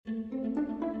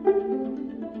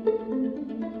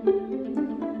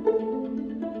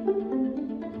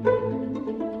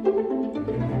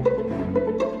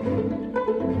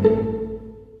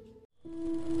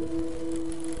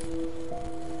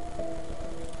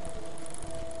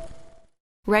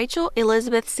Rachel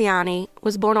Elizabeth Siani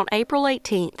was born on April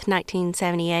 18,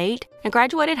 1978, and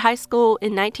graduated high school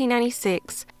in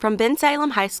 1996 from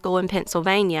Bensalem High School in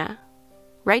Pennsylvania.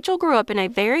 Rachel grew up in a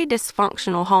very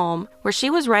dysfunctional home where she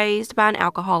was raised by an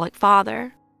alcoholic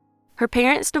father. Her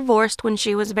parents divorced when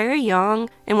she was very young,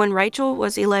 and when Rachel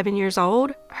was 11 years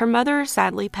old, her mother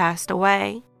sadly passed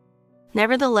away.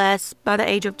 Nevertheless, by the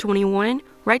age of 21,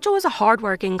 Rachel was a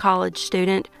hardworking college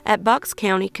student at Bucks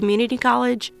County Community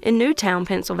College in Newtown,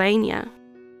 Pennsylvania.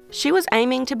 She was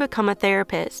aiming to become a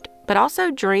therapist, but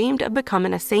also dreamed of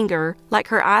becoming a singer like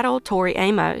her idol Tori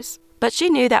Amos. But she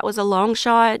knew that was a long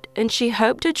shot, and she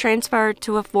hoped to transfer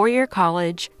to a four-year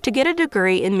college to get a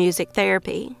degree in music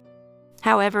therapy.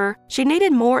 However, she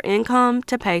needed more income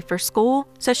to pay for school,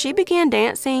 so she began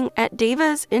dancing at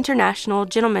Divas International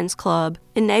Gentlemen's Club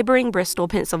in neighboring Bristol,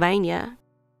 Pennsylvania.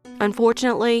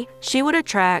 Unfortunately, she would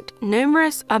attract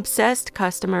numerous obsessed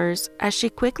customers as she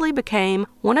quickly became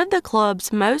one of the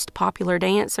club's most popular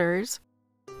dancers.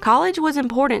 College was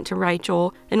important to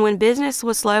Rachel, and when business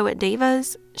was slow at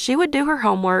Divas, she would do her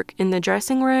homework in the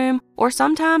dressing room or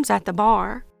sometimes at the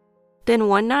bar. Then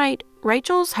one night,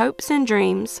 Rachel's hopes and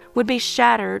dreams would be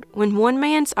shattered when one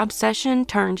man's obsession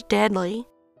turned deadly.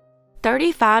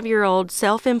 35-year-old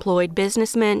self-employed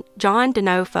businessman John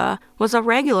Denofa was a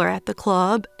regular at the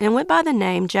club and went by the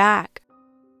name Jack.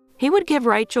 He would give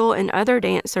Rachel and other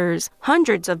dancers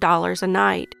hundreds of dollars a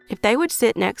night if they would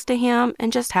sit next to him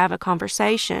and just have a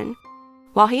conversation.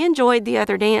 While he enjoyed the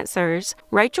other dancers,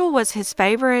 Rachel was his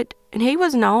favorite, and he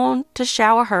was known to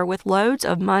shower her with loads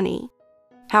of money.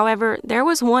 However, there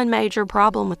was one major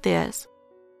problem with this.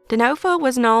 Denofa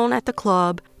was known at the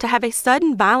club to have a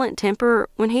sudden violent temper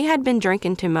when he had been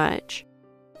drinking too much.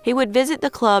 He would visit the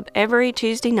club every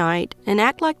Tuesday night and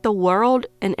act like the world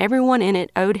and everyone in it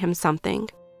owed him something.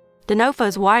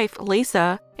 Denofa's wife,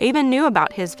 Lisa, even knew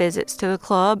about his visits to the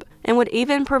club and would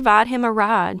even provide him a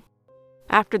ride.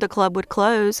 After the club would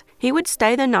close, he would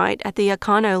stay the night at the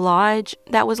Econo Lodge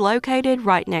that was located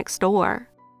right next door.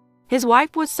 His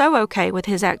wife was so okay with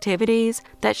his activities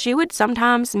that she would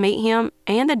sometimes meet him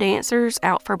and the dancers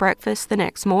out for breakfast the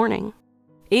next morning.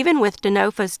 Even with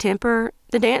Denofa's temper,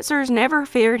 the dancers never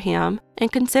feared him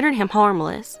and considered him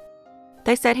harmless.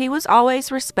 They said he was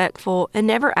always respectful and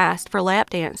never asked for lap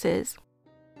dances.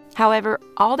 However,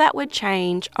 all that would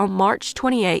change on March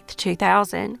 28,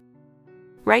 2000.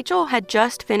 Rachel had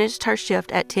just finished her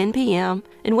shift at 10 p.m.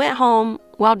 and went home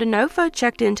while Denofa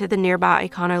checked into the nearby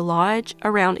Econo Lodge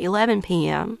around 11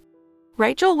 p.m.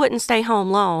 Rachel wouldn't stay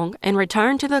home long and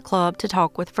returned to the club to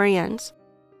talk with friends.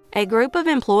 A group of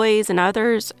employees and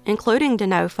others, including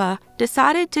Denofa,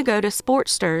 decided to go to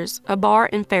Sportsters, a bar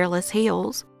in Fairless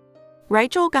Hills.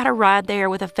 Rachel got a ride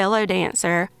there with a fellow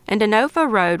dancer, and Denofa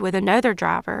rode with another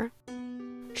driver.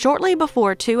 Shortly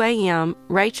before 2 a.m.,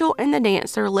 Rachel and the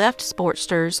dancer left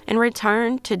Sportsters and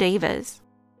returned to Divas.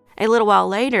 A little while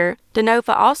later,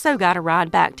 Denofa also got a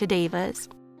ride back to Divas.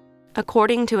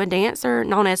 According to a dancer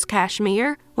known as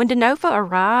Kashmir, when Denofa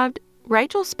arrived,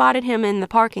 Rachel spotted him in the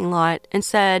parking lot and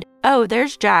said, "Oh,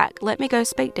 there's Jack, let me go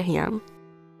speak to him."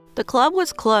 The club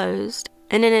was closed,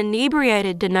 and an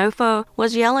inebriated Denofa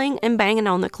was yelling and banging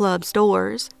on the club's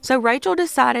doors, so Rachel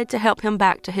decided to help him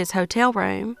back to his hotel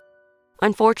room.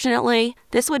 Unfortunately,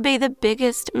 this would be the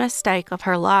biggest mistake of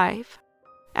her life.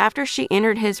 After she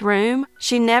entered his room,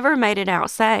 she never made it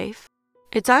out safe.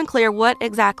 It's unclear what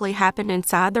exactly happened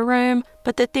inside the room,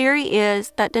 but the theory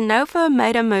is that Denofa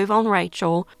made a move on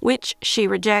Rachel, which she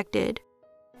rejected.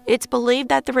 It's believed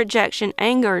that the rejection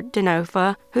angered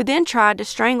Denofa, who then tried to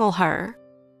strangle her.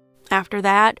 After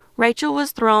that, Rachel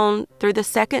was thrown through the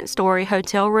second-story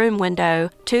hotel room window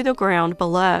to the ground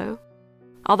below.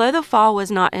 Although the fall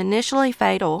was not initially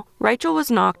fatal, Rachel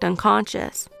was knocked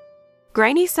unconscious.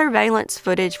 Grainy surveillance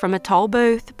footage from a toll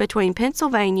booth between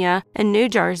Pennsylvania and New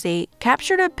Jersey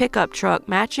captured a pickup truck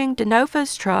matching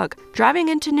Denofa's truck driving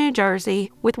into New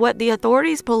Jersey with what the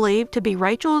authorities believed to be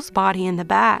Rachel's body in the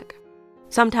back.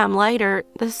 Sometime later,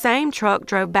 the same truck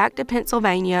drove back to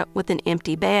Pennsylvania with an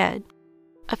empty bed.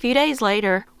 A few days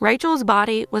later, Rachel's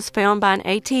body was found by an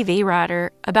ATV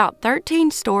rider about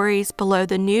 13 stories below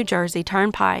the New Jersey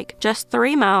Turnpike, just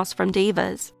 3 miles from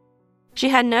Divas. She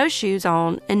had no shoes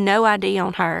on and no ID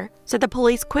on her, so the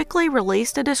police quickly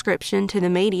released a description to the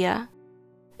media.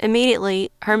 Immediately,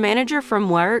 her manager from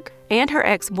work and her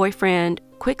ex-boyfriend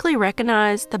quickly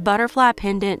recognized the butterfly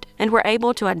pendant and were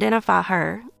able to identify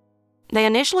her. They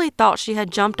initially thought she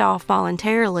had jumped off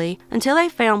voluntarily until they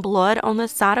found blood on the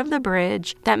side of the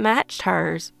bridge that matched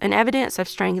hers and evidence of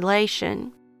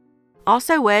strangulation.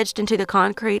 Also wedged into the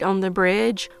concrete on the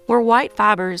bridge were white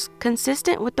fibers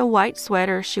consistent with the white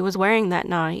sweater she was wearing that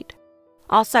night.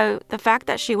 Also, the fact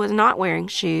that she was not wearing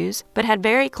shoes, but had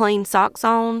very clean socks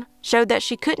on, showed that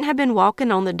she couldn't have been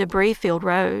walking on the debris-filled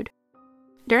road.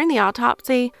 During the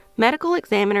autopsy, medical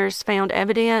examiners found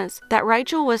evidence that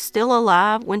Rachel was still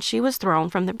alive when she was thrown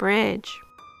from the bridge.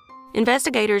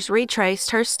 Investigators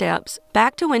retraced her steps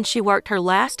back to when she worked her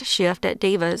last shift at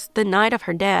Divas the night of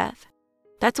her death.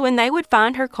 That's when they would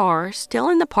find her car still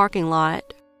in the parking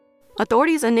lot.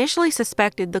 Authorities initially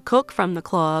suspected the cook from the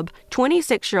club,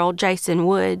 26-year-old Jason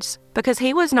Woods, because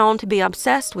he was known to be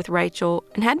obsessed with Rachel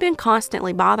and had been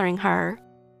constantly bothering her.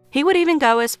 He would even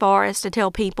go as far as to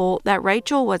tell people that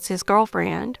Rachel was his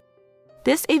girlfriend.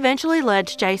 This eventually led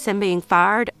to Jason being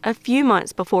fired a few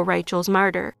months before Rachel's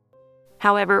murder.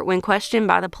 However, when questioned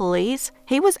by the police,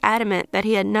 he was adamant that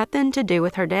he had nothing to do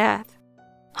with her death.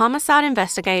 Homicide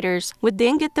investigators would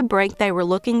then get the break they were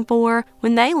looking for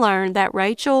when they learned that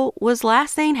Rachel was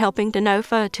last seen helping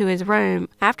Denofa to his room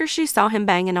after she saw him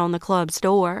banging on the club's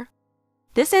door.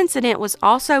 This incident was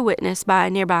also witnessed by a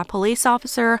nearby police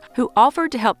officer who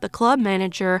offered to help the club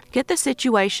manager get the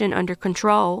situation under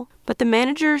control, but the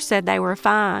manager said they were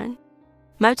fine.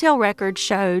 Motel records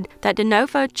showed that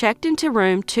Denofa checked into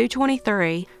room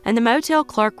 223, and the motel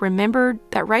clerk remembered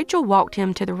that Rachel walked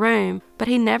him to the room, but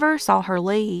he never saw her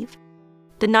leave.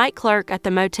 The night clerk at the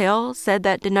motel said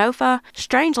that Denofa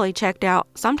strangely checked out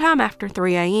sometime after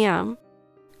 3 a.m.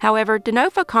 However,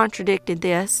 Denofa contradicted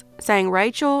this, saying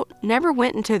Rachel never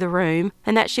went into the room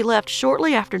and that she left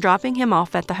shortly after dropping him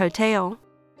off at the hotel.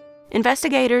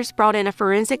 Investigators brought in a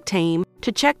forensic team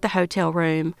to check the hotel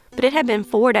room, but it had been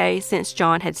 4 days since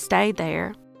John had stayed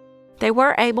there. They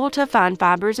were able to find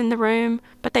fibers in the room,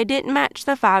 but they didn't match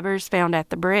the fibers found at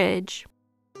the bridge.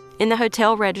 In the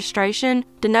hotel registration,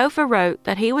 Denofa wrote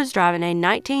that he was driving a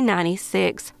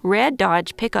 1996 red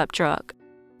Dodge pickup truck.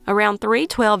 Around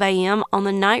 3:12 a.m. on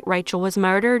the night Rachel was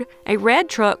murdered, a red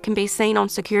truck can be seen on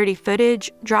security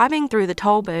footage driving through the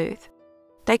toll booth.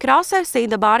 They could also see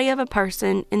the body of a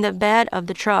person in the bed of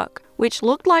the truck, which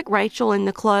looked like Rachel in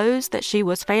the clothes that she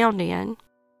was found in.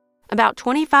 About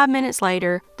 25 minutes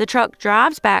later, the truck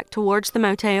drives back towards the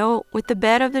motel with the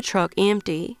bed of the truck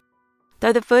empty.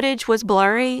 Though the footage was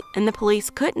blurry and the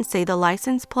police couldn't see the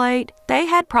license plate, they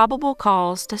had probable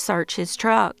cause to search his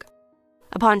truck.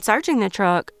 Upon searching the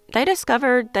truck, they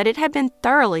discovered that it had been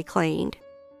thoroughly cleaned.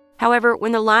 However,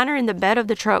 when the liner in the bed of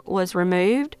the truck was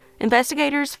removed,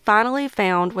 investigators finally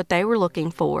found what they were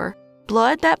looking for: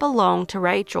 blood that belonged to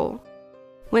Rachel.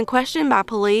 When questioned by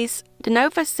police,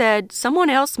 Denofa said someone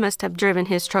else must have driven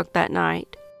his truck that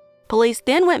night. Police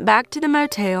then went back to the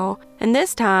motel, and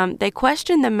this time they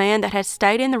questioned the man that had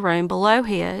stayed in the room below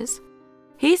his.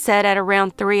 He said at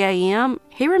around 3 a.m.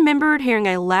 he remembered hearing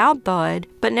a loud thud,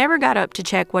 but never got up to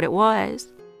check what it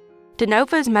was.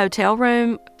 Denofa's motel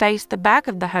room faced the back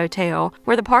of the hotel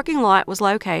where the parking lot was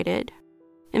located.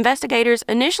 Investigators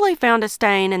initially found a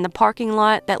stain in the parking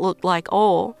lot that looked like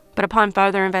oil, but upon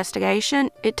further investigation,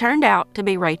 it turned out to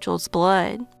be Rachel's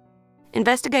blood.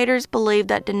 Investigators believed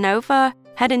that Denofa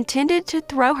had intended to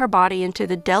throw her body into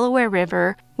the Delaware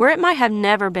River, where it might have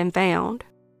never been found.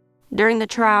 During the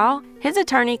trial, his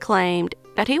attorney claimed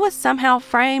that he was somehow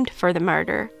framed for the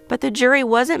murder, but the jury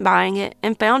wasn't buying it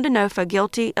and found Denofa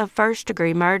guilty of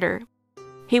first-degree murder.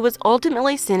 He was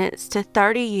ultimately sentenced to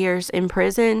 30 years in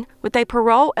prison with a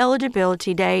parole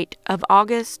eligibility date of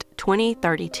August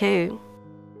 2032.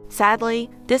 Sadly,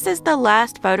 this is the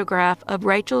last photograph of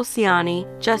Rachel Siani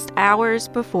just hours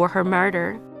before her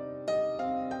murder.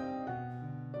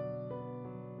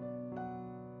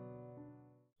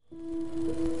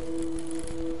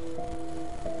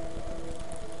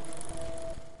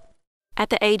 At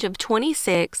the age of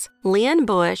 26, Lynn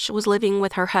Bush was living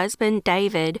with her husband,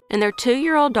 David, and their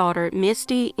 2-year-old daughter,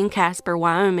 Misty, in Casper,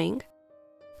 Wyoming.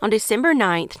 On December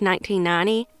 9,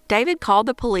 1990, David called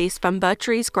the police from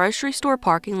Buttrey's grocery store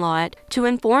parking lot to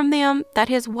inform them that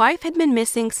his wife had been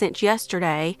missing since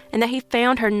yesterday and that he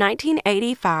found her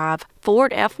 1985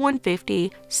 Ford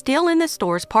F-150 still in the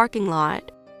store's parking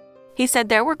lot. He said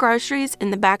there were groceries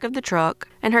in the back of the truck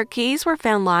and her keys were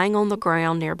found lying on the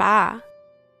ground nearby.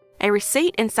 A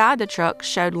receipt inside the truck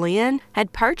showed Lynn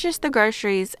had purchased the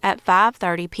groceries at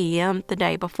 5:30 p.m. the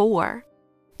day before.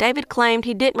 David claimed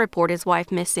he didn't report his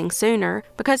wife missing sooner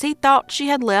because he thought she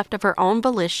had left of her own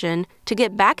volition to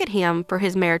get back at him for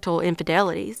his marital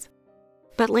infidelities.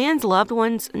 But Lynn's loved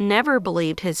ones never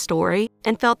believed his story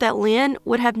and felt that Lynn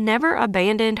would have never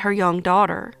abandoned her young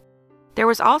daughter. There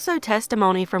was also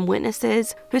testimony from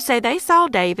witnesses who say they saw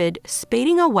David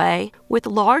speeding away with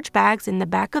large bags in the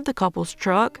back of the couple's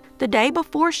truck the day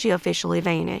before she officially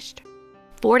vanished.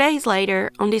 4 days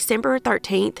later, on December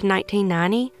 13,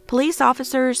 1990, police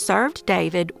officers served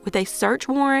David with a search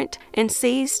warrant and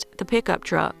seized the pickup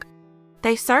truck.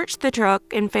 They searched the truck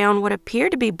and found what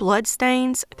appeared to be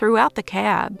bloodstains throughout the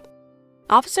cab.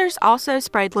 Officers also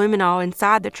sprayed luminol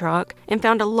inside the truck and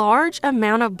found a large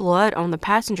amount of blood on the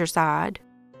passenger side.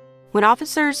 When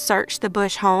officers searched the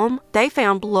Bush home, they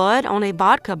found blood on a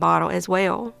vodka bottle as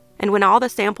well. And when all the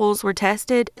samples were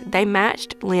tested, they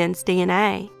matched Lynn's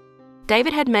DNA.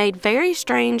 David had made very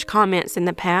strange comments in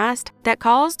the past that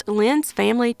caused Lynn's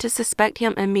family to suspect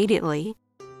him immediately.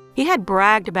 He had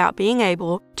bragged about being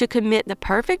able to commit the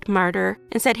perfect murder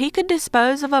and said he could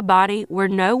dispose of a body where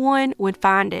no one would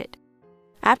find it.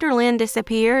 After Lynn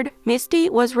disappeared, Misty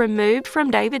was removed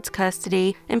from David's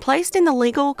custody and placed in the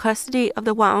legal custody of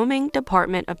the Wyoming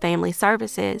Department of Family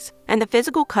Services and the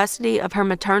physical custody of her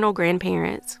maternal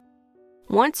grandparents.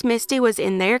 Once Misty was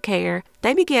in their care,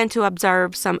 they began to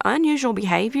observe some unusual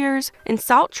behaviors and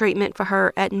sought treatment for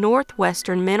her at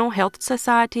Northwestern Mental Health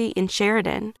Society in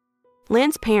Sheridan.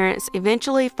 Lynn's parents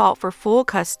eventually fought for full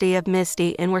custody of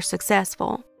Misty and were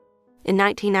successful. In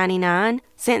 1999,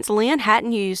 since Lynn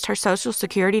hadn't used her Social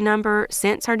Security number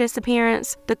since her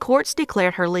disappearance, the courts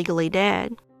declared her legally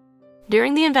dead.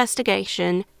 During the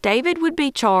investigation, David would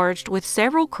be charged with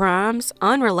several crimes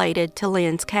unrelated to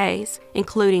Lynn's case,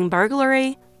 including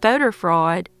burglary, voter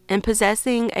fraud, and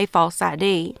possessing a false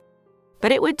ID.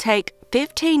 But it would take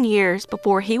 15 years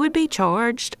before he would be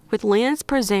charged with Lynn's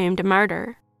presumed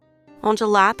murder. On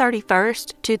July 31,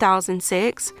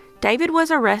 2006, David was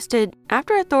arrested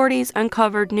after authorities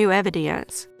uncovered new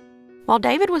evidence. While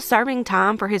David was serving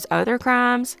time for his other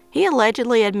crimes, he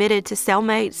allegedly admitted to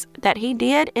cellmates that he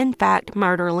did, in fact,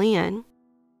 murder Lynn.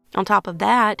 On top of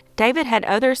that, David had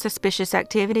other suspicious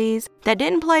activities that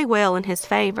didn't play well in his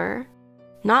favor.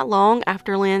 Not long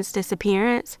after Lynn's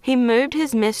disappearance, he moved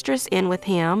his mistress in with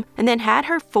him and then had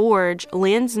her forge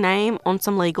Lynn's name on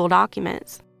some legal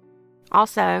documents.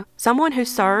 Also, someone who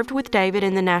served with David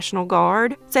in the National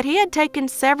Guard said he had taken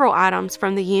several items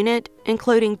from the unit,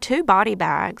 including 2 body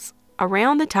bags,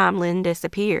 around the time Lynn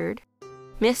disappeared.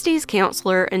 Misty's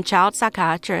counselor and child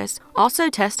psychiatrist also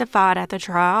testified at the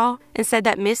trial and said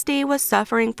that Misty was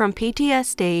suffering from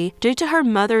PTSD due to her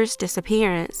mother's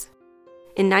disappearance.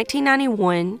 In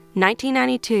 1991,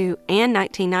 1992, and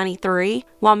 1993,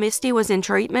 while Misty was in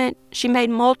treatment, she made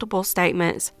multiple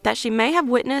statements that she may have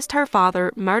witnessed her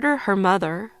father murder her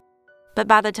mother. But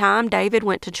by the time David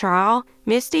went to trial,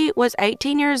 Misty was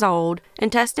 18 years old and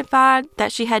testified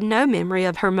that she had no memory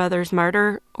of her mother's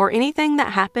murder or anything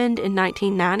that happened in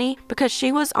 1990 because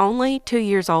she was only 2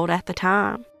 years old at the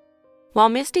time. While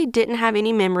Misty didn't have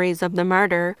any memories of the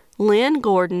murder, Lynn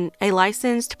Gordon, a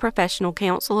licensed professional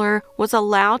counselor, was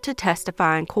allowed to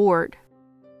testify in court.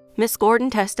 Miss Gordon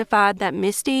testified that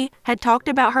Misty had talked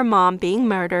about her mom being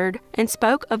murdered and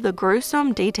spoke of the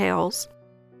gruesome details.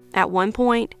 At one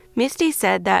point, Misty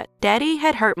said that Daddy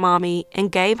had hurt Mommy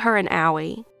and gave her an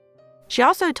owie. She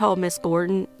also told Miss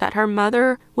Gordon that her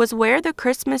mother was where the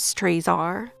Christmas trees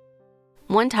are.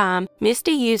 One time,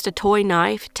 Misty used a toy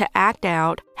knife to act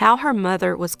out how her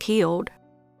mother was killed.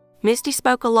 Misty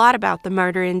spoke a lot about the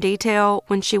murder in detail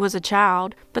when she was a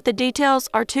child, but the details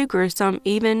are too gruesome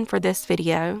even for this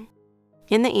video.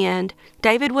 In the end,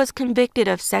 David was convicted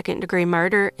of second-degree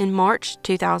murder in March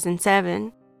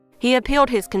 2007. He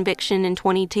appealed his conviction in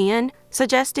 2010,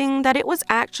 suggesting that it was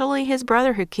actually his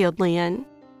brother who killed Lynn.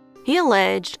 He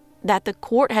alleged that the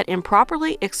court had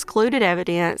improperly excluded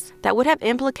evidence that would have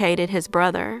implicated his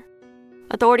brother.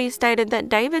 Authorities stated that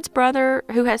David's brother,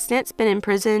 who has since been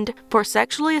imprisoned for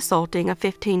sexually assaulting a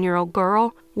 15-year-old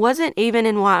girl, wasn't even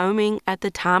in Wyoming at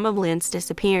the time of Lynn's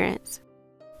disappearance.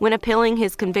 When appealing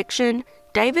his conviction,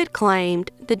 David claimed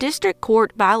the district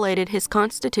court violated his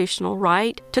constitutional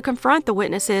right to confront the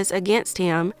witnesses against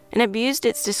him and abused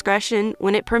its discretion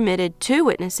when it permitted 2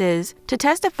 witnesses to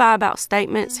testify about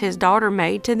statements his daughter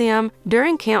made to them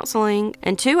during counseling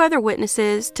and 2 other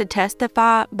witnesses to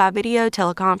testify by video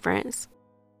teleconference.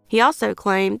 He also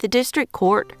claimed the district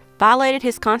court violated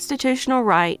his constitutional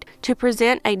right to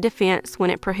present a defense when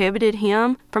it prohibited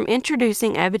him from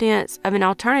introducing evidence of an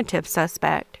alternative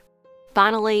suspect.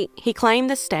 Finally, he claimed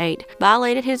the state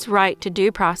violated his right to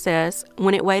due process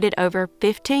when it waited over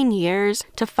 15 years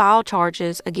to file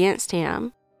charges against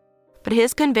him. But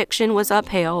his conviction was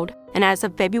upheld, and as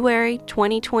of February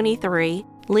 2023,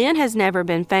 Lynn has never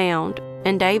been found,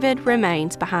 and David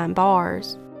remains behind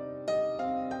bars.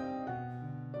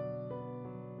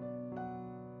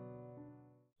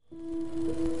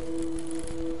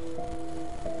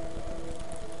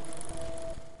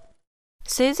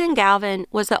 Susan Galvin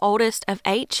was the oldest of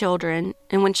 8 children,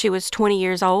 and when she was 20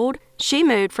 years old, she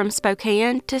moved from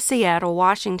Spokane to Seattle,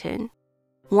 Washington.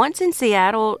 Once in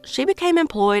Seattle, she became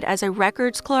employed as a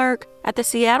records clerk at the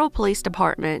Seattle Police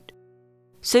Department.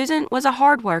 Susan was a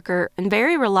hard worker and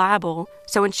very reliable,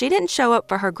 so when she didn't show up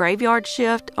for her graveyard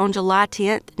shift on July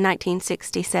 10,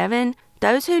 1967,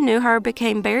 those who knew her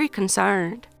became very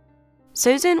concerned.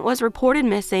 Susan was reported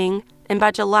missing, and by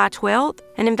July 12th,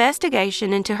 an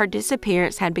investigation into her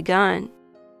disappearance had begun.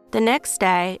 The next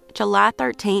day, July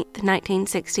 13,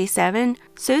 1967,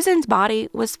 Susan's body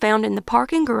was found in the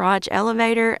parking garage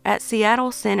elevator at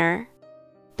Seattle Center.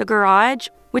 The garage,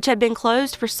 which had been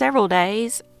closed for several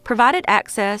days, provided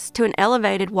access to an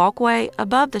elevated walkway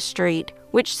above the street,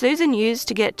 which Susan used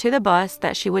to get to the bus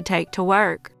that she would take to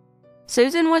work.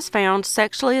 Susan was found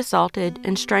sexually assaulted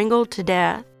and strangled to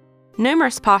death.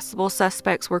 Numerous possible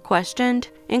suspects were questioned,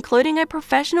 including a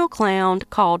professional clown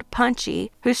called Punchy,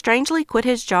 who strangely quit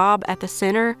his job at the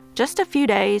center just a few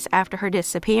days after her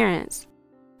disappearance.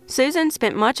 Susan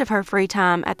spent much of her free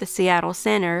time at the Seattle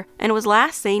Center and was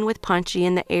last seen with Punchy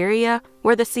in the area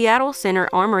where the Seattle Center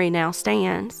Armory now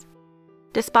stands.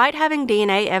 Despite having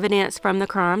DNA evidence from the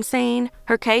crime scene,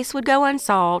 her case would go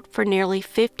unsolved for nearly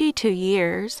 52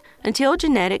 years until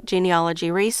genetic genealogy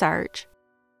research.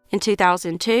 In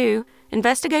 2002,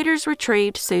 investigators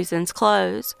retrieved Susan's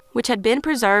clothes, which had been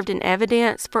preserved in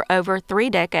evidence for over 3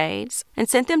 decades, and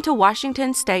sent them to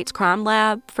Washington State's crime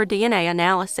lab for DNA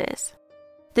analysis.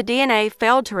 The DNA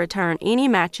failed to return any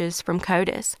matches from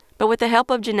CODIS, but with the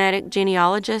help of genetic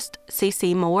genealogist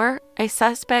C.C. Moore, a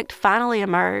suspect finally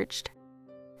emerged.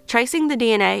 Tracing the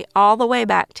DNA all the way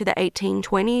back to the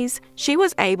 1820s, she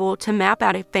was able to map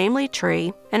out a family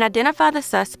tree and identify the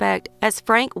suspect as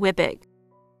Frank Whippick.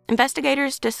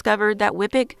 Investigators discovered that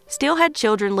Whippick still had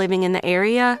children living in the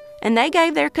area, and they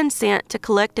gave their consent to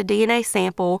collect a DNA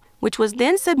sample, which was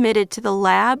then submitted to the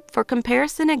lab for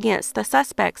comparison against the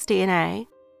suspect's DNA.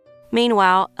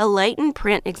 Meanwhile, a latent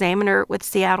print examiner with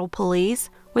Seattle Police,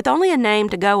 with only a name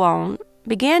to go on,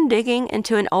 began digging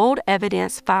into an old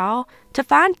evidence file to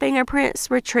find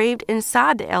fingerprints retrieved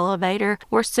inside the elevator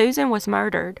where Susan was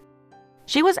murdered.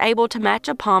 She was able to match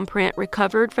a palm print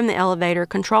recovered from the elevator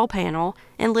control panel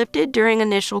and lifted during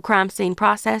initial crime scene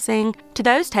processing to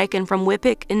those taken from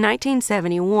Whippick in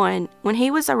 1971 when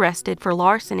he was arrested for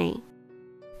larceny.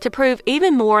 To prove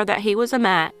even more that he was a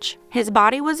match, his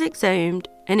body was exhumed,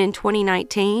 and in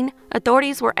 2019,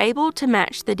 authorities were able to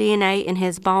match the DNA in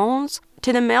his bones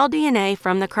to the male DNA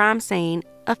from the crime scene,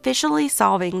 officially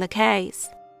solving the case.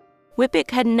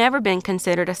 Whippick had never been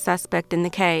considered a suspect in the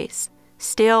case.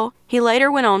 Still, he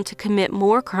later went on to commit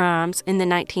more crimes in the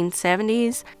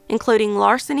 1970s, including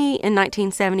larceny in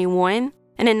 1971,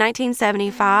 and in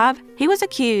 1975, he was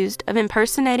accused of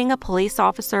impersonating a police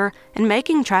officer and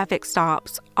making traffic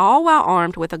stops, all while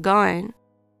armed with a gun.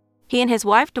 He and his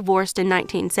wife divorced in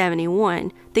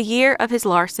 1971, the year of his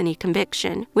larceny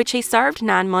conviction, which he served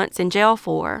 9 months in jail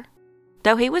for.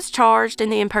 Though he was charged in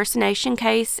the impersonation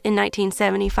case in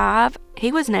 1975,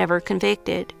 he was never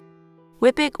convicted.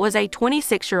 Whippick was a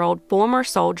 26-year-old former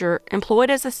soldier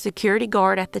employed as a security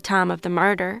guard at the time of the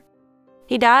murder.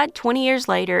 He died 20 years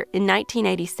later in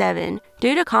 1987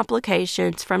 due to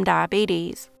complications from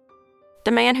diabetes. The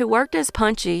man who worked as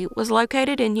Punchy was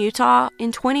located in Utah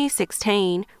in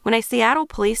 2016 when a Seattle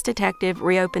police detective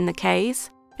reopened the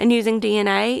case, and using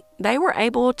DNA, they were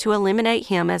able to eliminate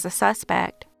him as a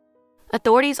suspect.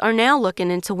 Authorities are now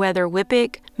looking into whether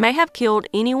Whippick may have killed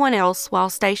anyone else while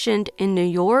stationed in New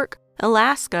York,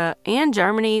 Alaska, and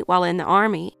Germany while in the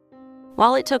Army.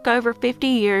 While it took over 50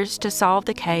 years to solve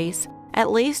the case,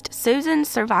 at least Susan's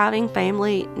surviving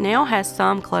family now has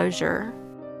some closure.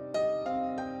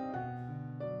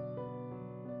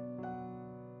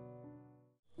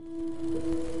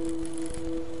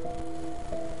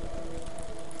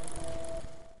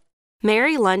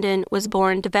 Mary London was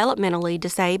born developmentally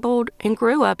disabled and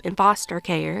grew up in foster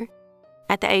care.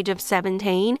 At the age of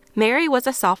 17, Mary was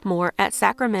a sophomore at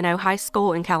Sacramento High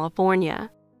School in California.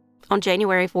 On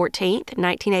January 14,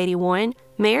 1981,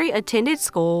 Mary attended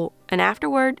school, and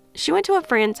afterward, she went to a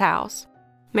friend's house.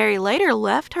 Mary later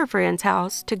left her friend's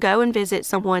house to go and visit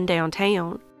someone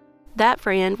downtown. That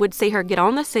friend would see her get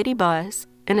on the city bus,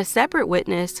 and a separate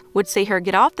witness would see her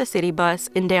get off the city bus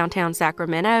in downtown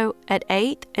Sacramento at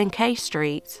 8th and K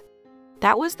Streets.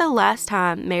 That was the last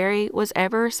time Mary was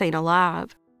ever seen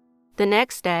alive. The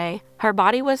next day, her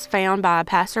body was found by a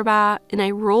passerby in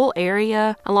a rural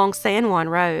area along San Juan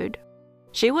Road.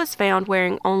 She was found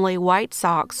wearing only white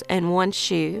socks and one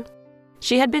shoe.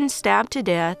 She had been stabbed to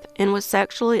death and was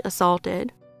sexually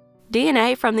assaulted.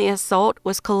 DNA from the assault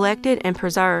was collected and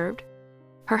preserved.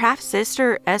 Her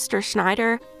half-sister, Esther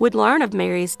Schneider, would learn of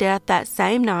Mary's death that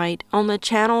same night on the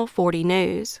Channel 40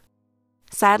 News.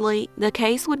 Sadly, the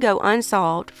case would go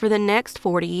unsolved for the next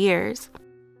 40 years.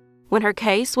 When her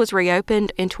case was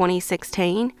reopened in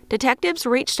 2016, detectives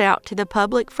reached out to the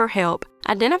public for help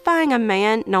identifying a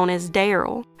man known as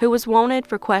Daryl, who was wanted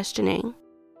for questioning.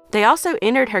 They also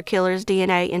entered her killer's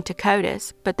DNA into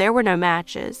CODIS, but there were no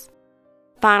matches.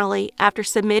 Finally, after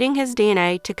submitting his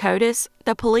DNA to CODIS,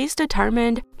 the police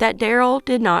determined that Daryl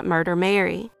did not murder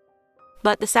Mary.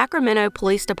 But the Sacramento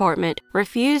Police Department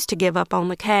refused to give up on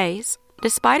the case,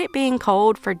 despite it being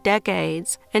cold for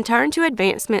decades, and turned to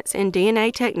advancements in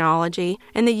DNA technology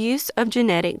and the use of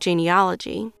genetic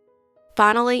genealogy.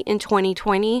 Finally, in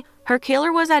 2020, her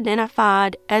killer was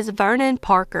identified as Vernon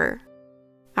Parker.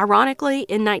 Ironically,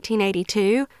 in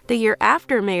 1982, the year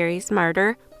after Mary's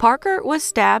murder, Parker was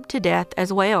stabbed to death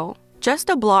as well,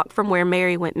 just a block from where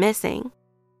Mary went missing.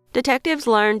 Detectives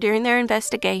learned during their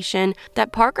investigation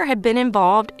that Parker had been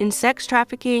involved in sex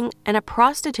trafficking and a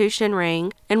prostitution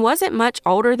ring and wasn't much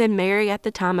older than Mary at the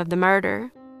time of the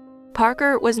murder.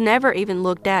 Parker was never even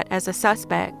looked at as a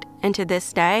suspect, and to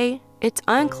this day, it's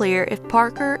unclear if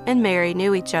Parker and Mary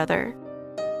knew each other.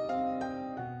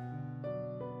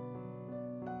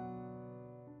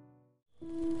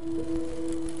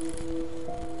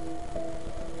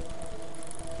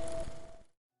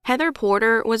 Heather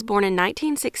Porter was born in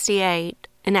 1968,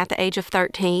 and at the age of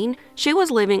 13, she was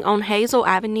living on Hazel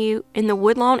Avenue in the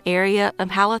Woodlawn area of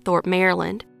Hallethorpe,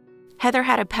 Maryland. Heather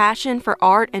had a passion for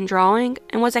art and drawing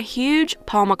and was a huge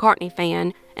Paul McCartney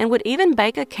fan and would even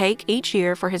bake a cake each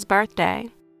year for his birthday.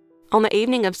 On the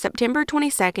evening of September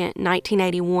 22,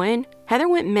 1981, Heather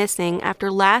went missing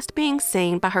after last being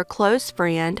seen by her close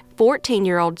friend,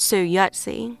 14-year-old Sue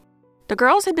Yutzy. The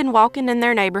girls had been walking in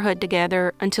their neighborhood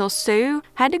together until Sue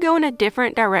had to go in a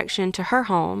different direction to her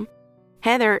home.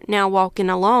 Heather, now walking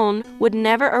alone, would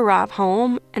never arrive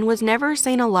home and was never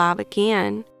seen alive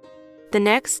again. The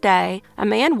next day, a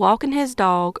man walking his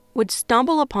dog would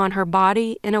stumble upon her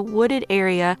body in a wooded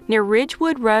area near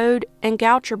Ridgewood Road and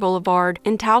Goucher Boulevard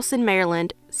in Towson,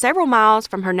 Maryland, several miles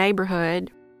from her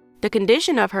neighborhood. The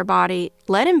condition of her body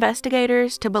led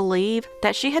investigators to believe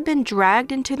that she had been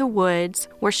dragged into the woods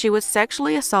where she was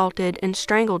sexually assaulted and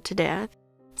strangled to death.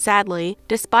 Sadly,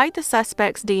 despite the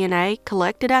suspect's DNA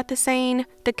collected at the scene,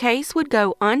 the case would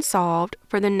go unsolved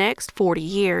for the next 40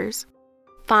 years.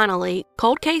 Finally,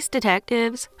 cold case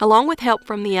detectives, along with help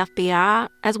from the FBI,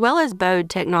 as well as Bode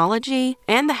Technology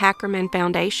and the Hackerman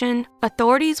Foundation,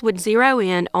 authorities would zero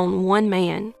in on one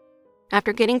man.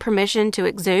 After getting permission to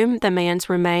exhume the man's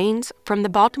remains from the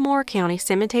Baltimore County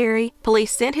Cemetery,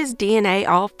 police sent his DNA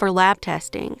off for lab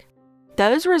testing.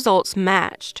 Those results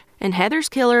matched, and Heather's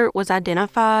killer was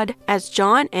identified as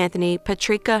John Anthony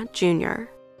Petricka, Jr.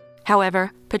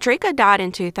 However, Petricka died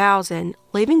in 2000,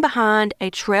 leaving behind a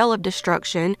trail of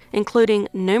destruction, including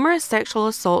numerous sexual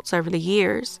assaults over the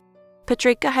years.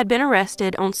 Petricka had been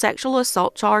arrested on sexual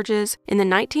assault charges in the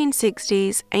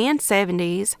 1960s and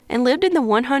 70s and lived in the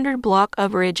 100 block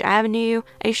of Ridge Avenue,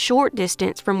 a short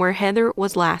distance from where Heather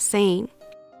was last seen.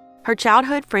 Her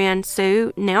childhood friend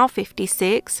Sue, now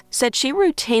 56, said she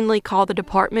routinely called the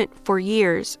department for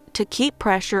years to keep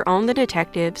pressure on the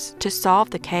detectives to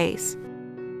solve the case.